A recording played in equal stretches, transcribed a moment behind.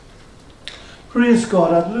Praise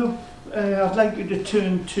God. I'd like you to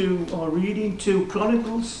turn to, or reading to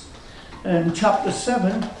Chronicles and chapter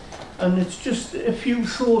 7, and it's just a few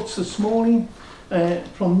thoughts this morning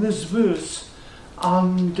from this verse,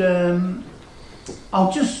 and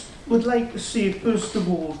I just would like to say, first of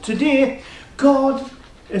all, today God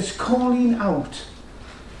is calling out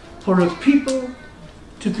for a people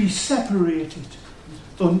to be separated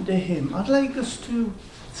unto Him. I'd like us to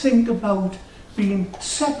think about being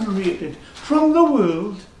separated from the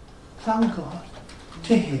world, thank God,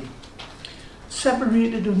 to Him.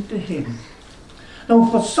 Separated unto Him. Now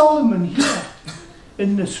for Solomon here,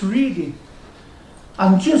 in this reading,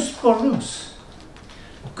 and just for us,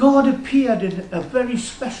 God appeared in a very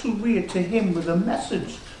special way to him with a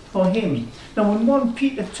message for him. Now in 1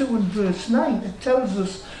 Peter 2 and verse 9, it tells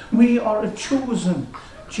us we are a chosen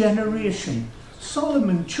generation.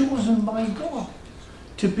 Solomon chosen by God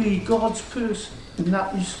to be God's person in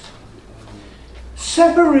that respect.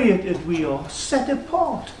 Separated we are, set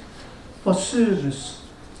apart for service,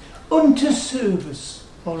 unto service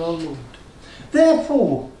for our Lord.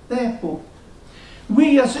 Therefore,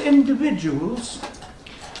 we as individuals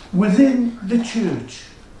within the church,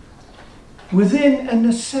 within an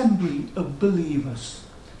assembly of believers,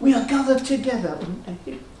 we are gathered together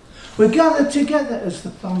unto Him. We're gathered together as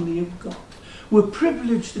the family of God. We're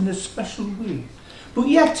privileged in a special way. But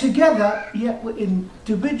yet together, yet we're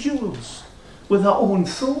individuals with our own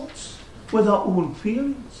thoughts, with our own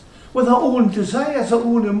feelings, with our own desires, our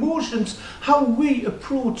own emotions. How we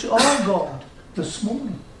approach our God this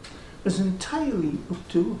morning is entirely up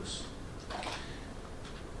to us.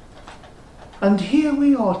 And here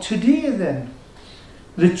we are today then,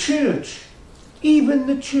 the church, even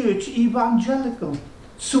the church evangelical,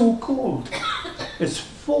 so-called, is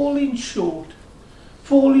falling short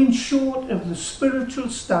of the spiritual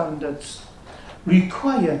standards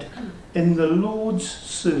required in the Lord's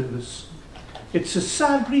service. It's a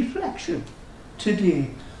sad reflection today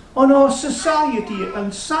on our society,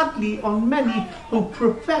 and sadly on many who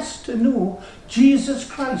profess to know Jesus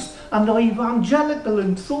Christ and are evangelical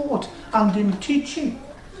in thought and in teaching.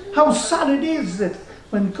 How sad it is that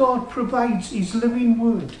when God provides His living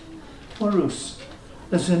word for us,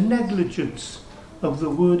 there's a negligence of the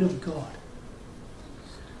word of God.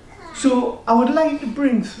 So I would like to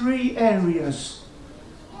bring 3 areas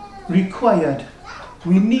required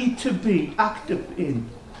we need to be active in.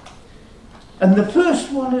 And the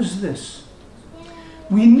first one is this: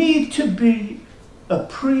 we need to be a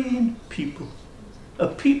praying people, a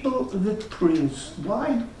people that prays.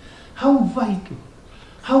 Why? How vital,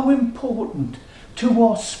 how important to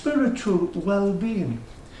our spiritual well-being.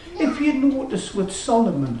 If you notice with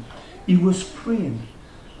Solomon, he was praying.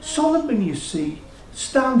 Solomon, you see,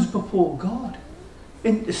 stands before God,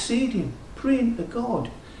 interceding, praying to God.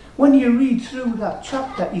 When you read through that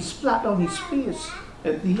chapter, he's flat on his face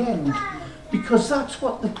at the end, because that's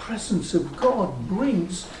what the presence of God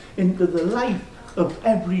brings into the life of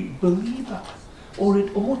every believer. Or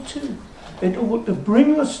it ought to. It ought to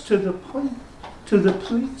bring us to the point, to the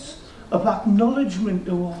place of acknowledgement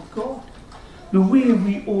to our God, the way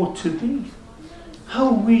we ought to be,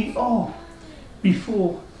 how we are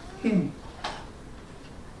before Him.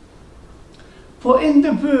 For in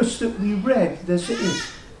the verse that we read, there's an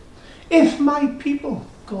if my people,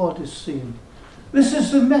 God is saying. This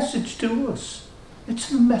is the message to us. It's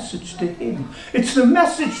the message to Him. It's the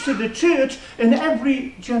message to the church in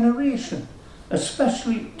every generation,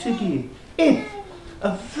 especially today. If,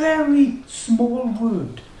 a very small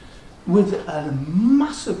word with a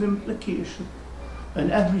massive implication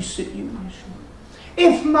in every situation.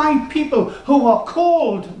 If my people who are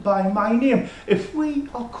called by my name, if we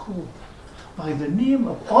are called by the name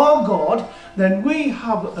of our God, then we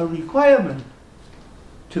have a requirement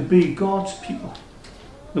to be God's people,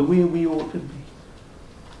 the way we ought to be.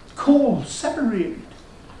 Called, separated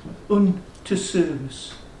unto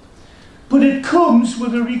service. But it comes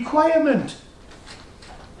with a requirement.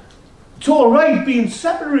 It's all right being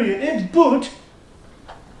separated, but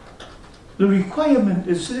the requirement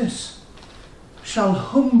is this: shall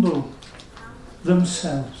humble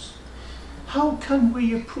themselves. How can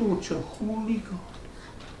we approach a holy God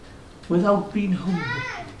without being humble?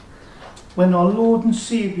 When our Lord and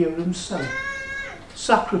Saviour Himself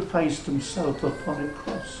sacrificed Himself upon a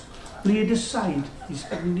cross, laid aside His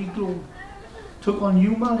heavenly glory, took on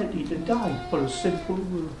humanity to die for a sinful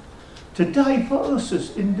world, to die for us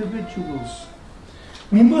as individuals.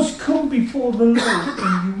 We must come before the Lord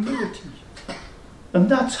in humility, and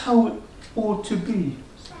that's how it ought to be.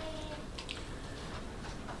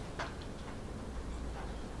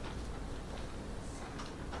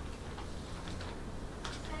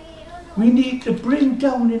 We need to bring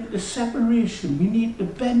down into separation. We need to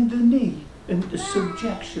bend the knee into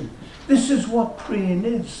subjection. This is what praying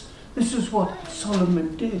is. This is what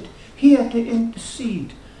Solomon did. Here to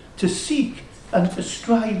intercede, to seek and to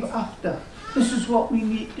strive after. This is what we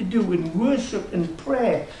need to do in worship and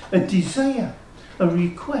prayer, a desire, a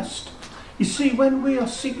request. You see, when we are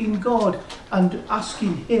seeking God and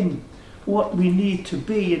asking Him what we need to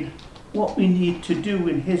be and what we need to do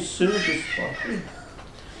in His service for Him,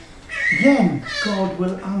 then God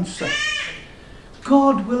will answer.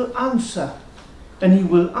 God will answer, and He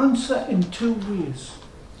will answer in two ways.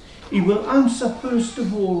 He will answer first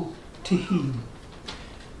of all to heal.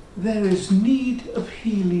 There is need of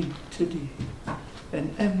healing today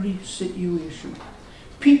in every situation.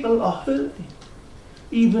 People are hurting.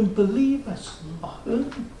 Even believers are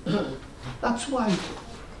hurting. That's why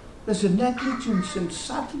there's a negligence, and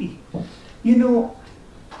sadly,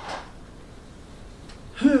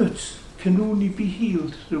 hurts can only be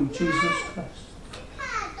healed through Jesus Christ.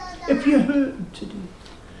 If you're hurting today,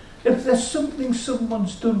 if there's something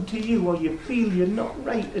someone's done to you, or you feel you're not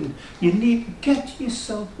right and you need to get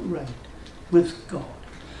yourself right with God,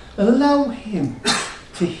 allow Him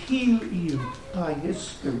to heal you by His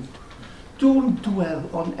Spirit. Don't dwell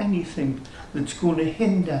on anything that's going to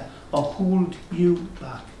hinder or hold you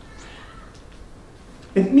back.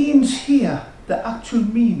 It means here, the actual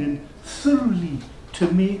meaning, thoroughly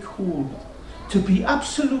to make whole. To be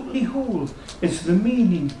absolutely whole is the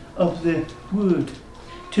meaning of the word.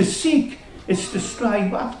 To seek is to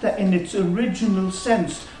strive after in its original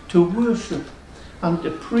sense, to worship, and to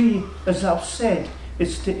pray, as I've said,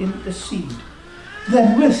 is to intercede.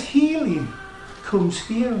 Then with healing comes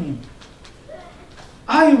hearing.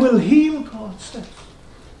 I will heal, God says,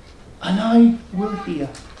 and I will hear.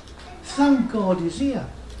 Thank God His ear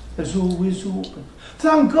is always open.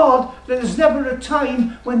 Thank God there's never a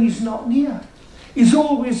time when He's not near. He's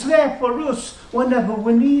always there for us whenever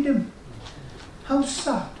we need Him. How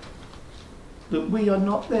sad that we are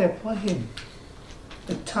not there for Him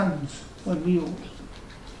at times when we ought to.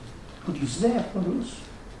 But He's there for us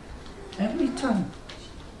every time.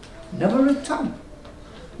 Never a time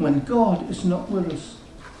when God is not with us.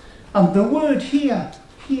 And the word here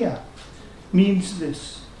means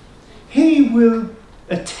this. He will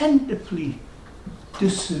attentively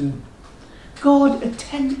discern. God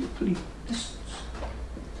attentively listens.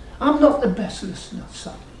 I'm not the best listener,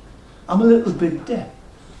 sadly. I'm a little bit deaf.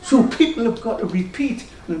 So people have got to repeat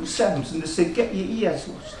themselves, and they say, get your ears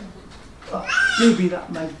watched. Maybe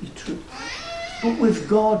that might be true. But with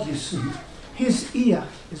God, you see, His ear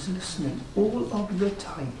is listening all of the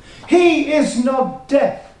time. He is not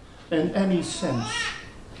deaf in any sense.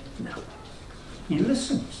 No. He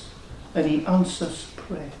listens and He answers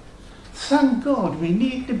prayer. Thank God we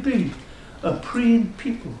need to be a praying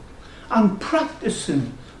people and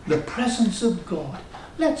practicing the presence of God.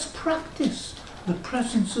 Let's practice the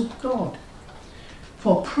presence of God.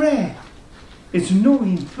 For prayer is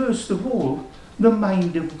knowing, first of all, the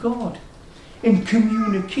mind of God. In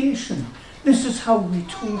communication, this is how we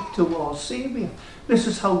talk to our Saviour. This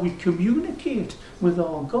is how we communicate with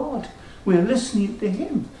our God. We're listening to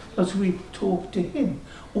Him as we talk to Him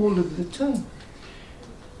all of the time.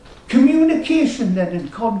 Communication then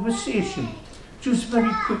and conversation, just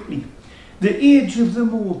very quickly. The age of the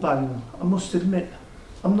mobile, I must admit,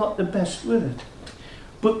 I'm not the best with it.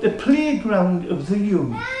 But the playground of the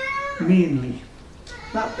young, mainly.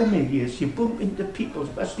 That to me is, you bump into people,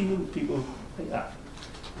 especially young people like that.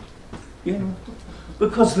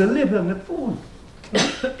 Because they live on the phone.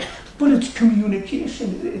 But it's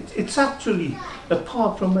communication. It's actually,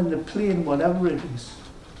 apart from when they're playing whatever it is,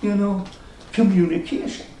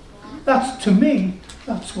 communication. That's, to me,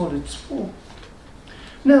 that's what it's for.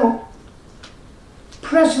 Now,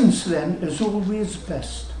 presence then is always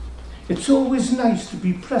best. It's always nice to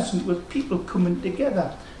be present with people coming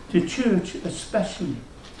together, to church especially.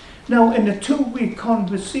 Now, in a two-way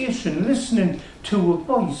conversation, listening to a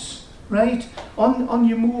voice, right, on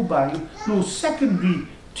your mobile, though secondary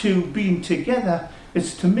to being together,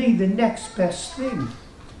 is to me the next best thing,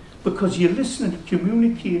 because you're listening and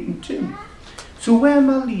communicating too. So where am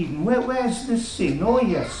I leading? Where's this saying? Oh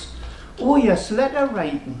yes, letter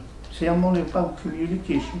writing. See, I'm all about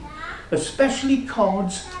communication. Especially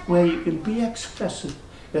cards where you can be expressive.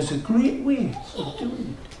 There's a great way of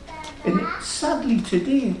doing it. And sadly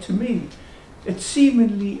today, to me, it's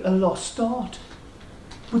seemingly a lost art.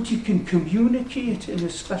 But you can communicate in a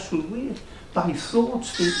special way by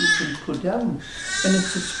thoughts that you can put down. And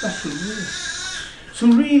it's a special way. So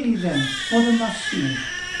really then, what am I saying?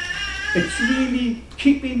 It's really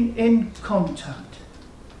keeping in contact.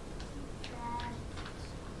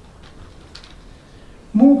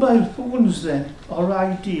 Mobile phones then are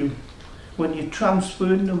ideal when you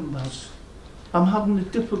transfer numbers. I'm having a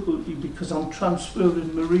difficulty because I'm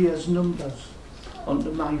transferring Maria's numbers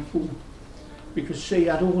onto my phone because she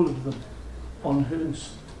had all of them on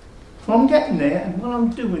hers. So I'm getting there, and what I'm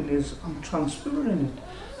doing is I'm transferring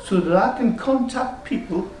it so that I can contact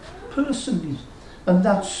people personally, and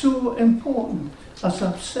that's so important, as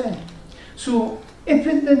I've said. So if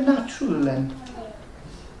in the natural then,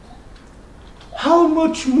 how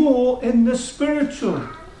much more in the spiritual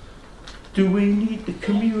do we need to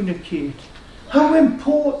communicate? How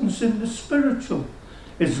important in the spiritual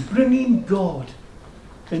is bringing God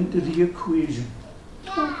into the equation?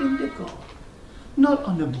 Talking to God, not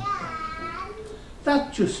on a mobile.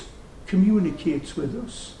 That just communicates with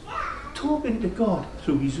us. Talking to God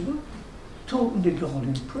through His word, talking to God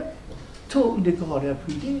in prayer, talking to God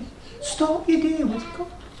every day. Start your day with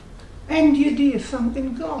God. End your day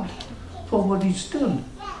thanking God for what He's done.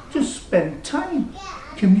 Just spend time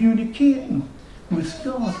communicating with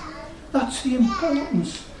God. That's the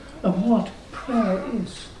importance of what prayer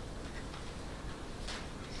is.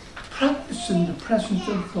 Practicing the presence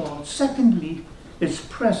of God. Secondly, is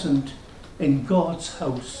present in God's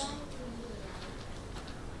house.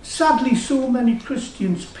 Sadly, so many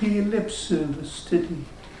Christians pay lip service today.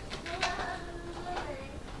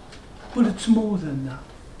 But it's more than that.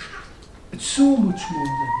 It's so much more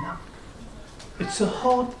than that. It's a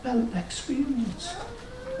heartfelt experience,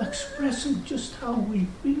 expressing just how we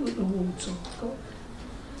feel towards our God.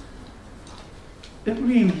 It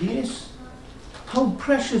really is. How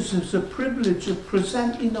precious is the privilege of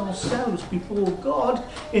presenting ourselves before God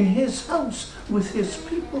in His house with His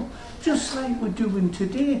people, just like we're doing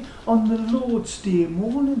today on the Lord's Day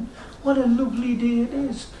morning. What a lovely day it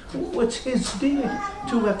is. It's His day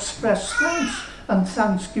to express thanks and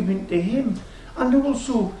thanksgiving to Him, and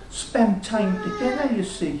also spend time together, you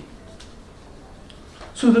see.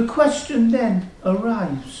 So the question then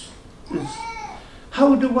arrives is,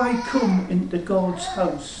 how do I come into God's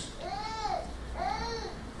house?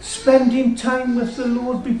 Spending time with the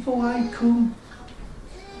Lord before I come.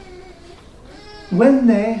 When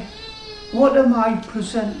there, what am I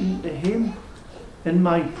presenting to Him in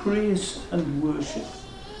my praise and worship?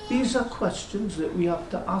 These are questions that we have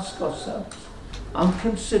to ask ourselves and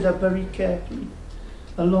consider very carefully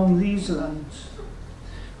along these lines.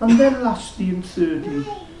 And then lastly and thirdly,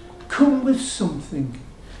 come with something.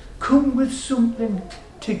 Come with something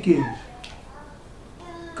to give.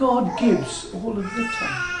 God gives all of the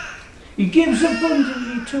time. He gives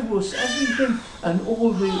abundantly to us everything and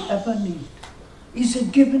all we'll ever need. He's a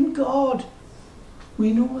giving God.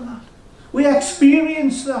 We know that. We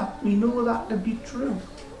experience that. We know that to be true.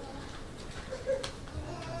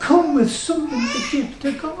 Come with something to give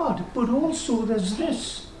to God, but also there's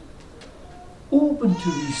this, open to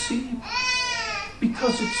receive,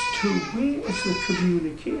 because it's two-way, it's the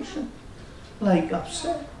communication. Like I've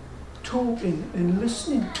said, talking and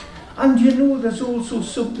listening. And you know, there's also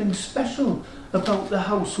something special about the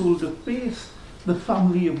household of faith, the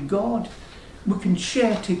family of God. We can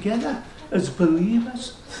share together as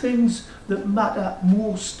believers things that matter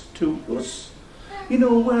most to us. You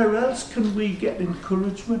know, where else can we get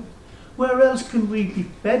encouragement? Where else can we be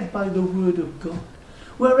fed by the Word of God?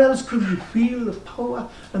 Where else can we feel the power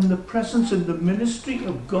and the presence and the ministry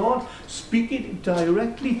of God speaking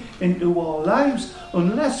directly into our lives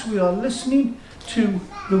unless we are listening to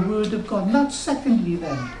the Word of God? And that's secondly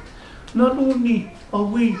then. Not only are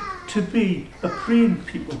we to be a praying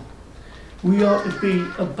people, we are to be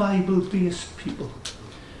a Bible-based people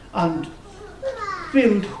and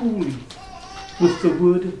filled wholly with the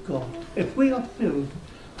Word of God. If we are filled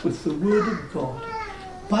with the Word of God,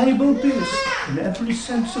 Bible-based in every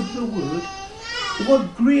sense of the word,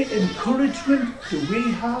 what great encouragement do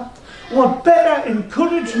we have? What better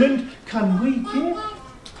encouragement can we give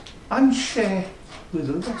and share with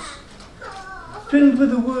others? Filled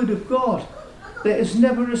with the Word of God. There is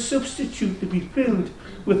never a substitute to be filled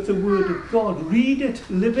with the Word of God. Read it,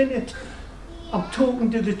 live in it. I'm talking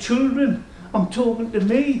to the children. I'm talking to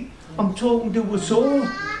me. I'm talking to us all.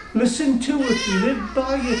 Listen to it, live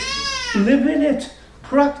by it, live in it,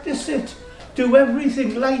 practice it, do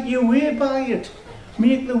everything like your way by it.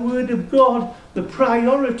 Make the Word of God the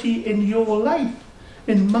priority in your life,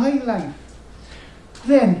 in my life.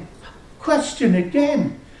 Then, question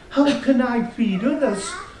again, how can I feed others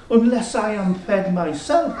unless I am fed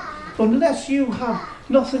myself? Unless you have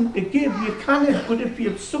nothing to give, you cannot. But if you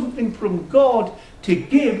have something from God to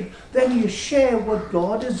give, then you share what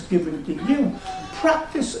God has given to you.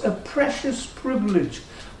 Practice a precious privilege.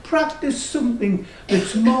 Practice something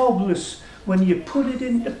that's marvellous when you put it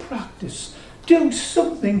into practice. do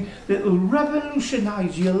something that will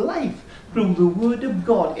revolutionise your life through the Word of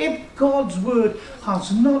God. If God's Word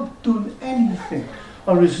has not done anything,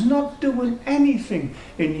 or is not doing anything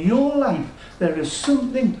in your life, there is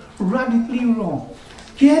something radically wrong.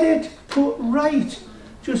 Get it put right.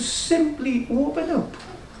 Just simply open up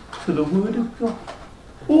to the Word of God.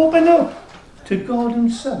 Open up to God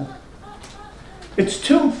Himself. It's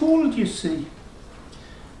twofold, you see.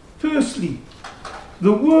 Firstly,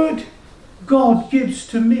 the Word God gives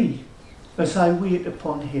to me as I wait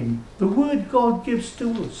upon Him. The Word God gives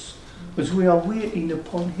to us as we are waiting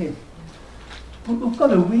upon Him. But we've got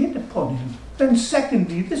to wait upon Him. Then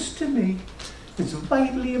secondly, this to me is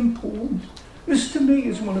vitally important. This to me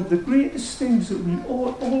is one of the greatest things that we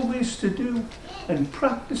ought always to do and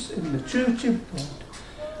practice in the Church of God.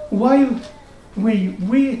 While we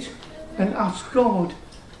wait and ask God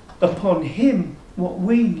upon Him what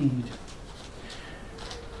we need.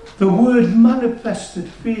 The Word manifested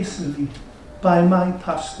faithfully by my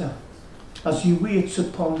pastor as he waits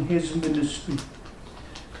upon his ministry.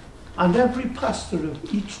 And every pastor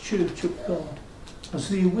of each Church of God, as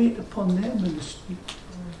they wait upon their ministry,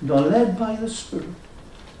 and are led by the Spirit,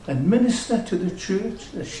 and minister to the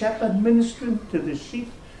church, the shepherd ministering to the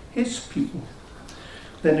sheep, his people,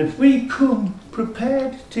 then if we come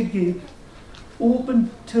prepared to give,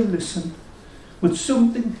 open to listen, with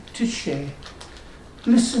something to share,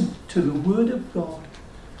 listen to the Word of God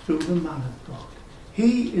through the man of God.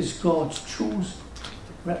 He is God's chosen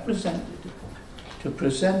representative to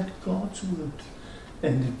present God's Word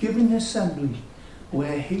in the giving assembly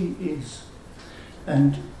where He is.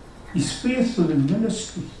 And He's faithful in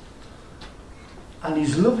ministry. And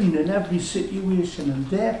He's loving in every situation. And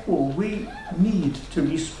therefore we need to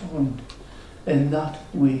respond in that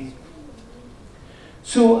way.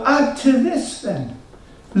 So add to this then,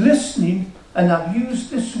 listening, and I've used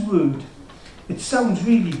this word. It sounds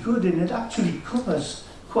really good and it actually covers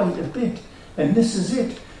quite a bit. And this is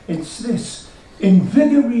it. It's this.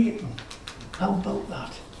 Invigorating. How about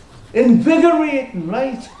that? Invigorating,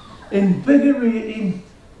 right? Invigorating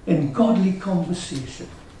in godly conversation.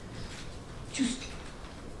 Just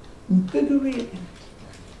invigorating.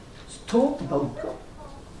 Let's talk about God.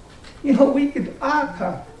 You know, we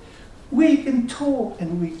can talk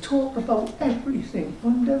and we talk about everything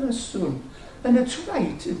under the sun. And it's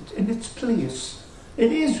right in its place.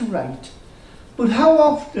 It is right. But how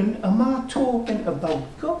often am I talking about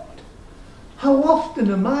God? How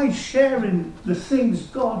often am I sharing the things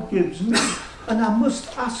God gives me? And I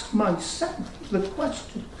must ask myself the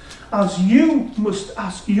question, as you must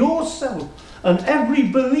ask yourself, and every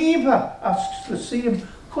believer asks the same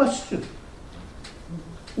question.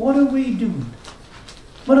 What are we doing?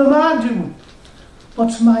 What am I doing?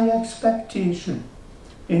 What's my expectation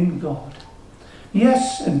in God?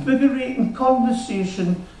 Yes, invigorating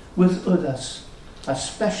conversation with others,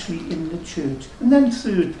 especially in the church. And then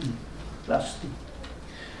thirdly, lastly,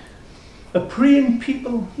 a praying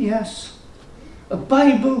people, yes. A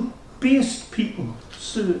Bible-based people,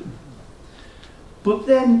 certain. But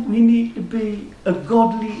then we need to be a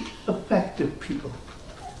godly, effective people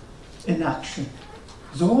in action.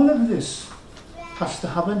 Because all of this has to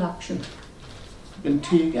have an action. We can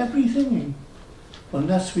take everything in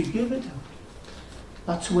unless we give it out.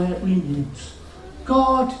 That's where it remains.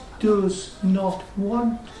 God does not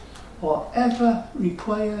want or ever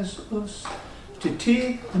requires us to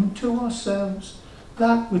take unto ourselves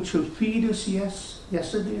that which will feed us, yes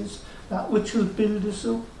it is. That which will build us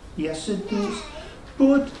up, yes it is.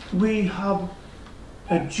 But we have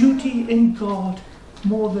a duty in God,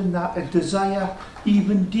 more than that, a desire,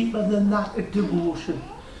 even deeper than that, a devotion,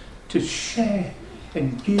 to share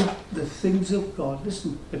and give the things of God.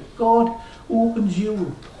 Listen, if God opens you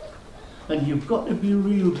up, and you've got to be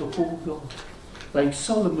real before God, like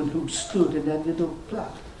Solomon, who stood and ended up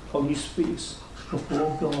flat on his face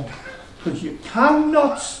before God. Because you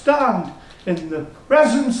cannot stand in the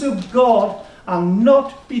presence of God and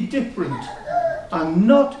not be different and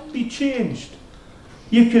not be changed.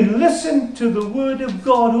 You can listen to the Word of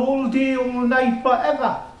God all day, all night,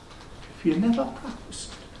 forever. If you never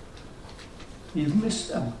practice it, you've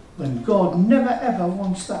missed out. When God never ever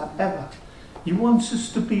wants that, ever. He wants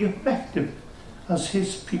us to be effective as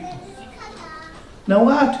His people. Now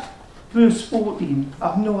at verse 14,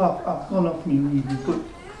 I've gone off me reading,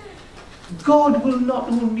 but God will not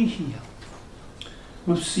only heal,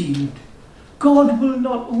 we've seen it. God will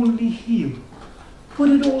not only heal, but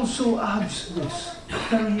it also adds this,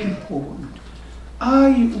 very important.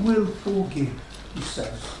 I will forgive, He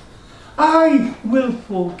says. I will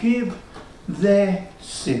forgive their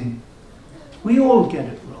sin. We all get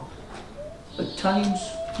it wrong. At times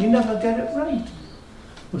You never get it right.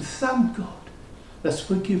 But thank God, there's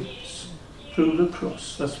forgiveness through the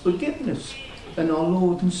cross. There's forgiveness in our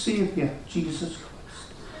Lord and Saviour, Jesus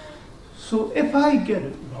Christ. So if I get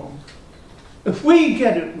it wrong, if we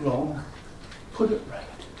get it wrong, put it right.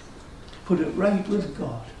 Put it right with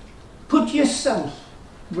God. Put yourself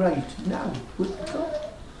right now with God.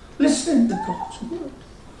 Listen to God's word.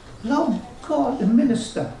 Allow God to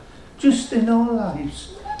minister just in our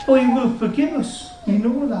lives. For He will forgive us. We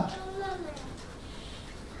know that.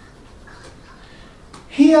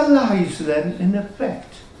 Here lies then, in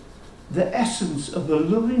effect, the essence of a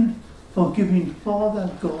loving, forgiving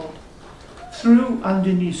Father God through and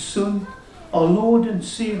in His Son, our Lord and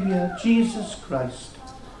Saviour, Jesus Christ.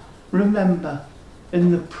 Remember,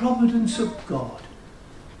 in the providence of God,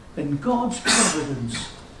 in God's providence,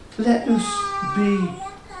 let us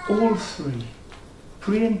be all three.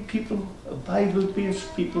 Praying people, a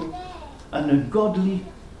Bible-based people, and a godly,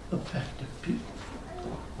 effective people.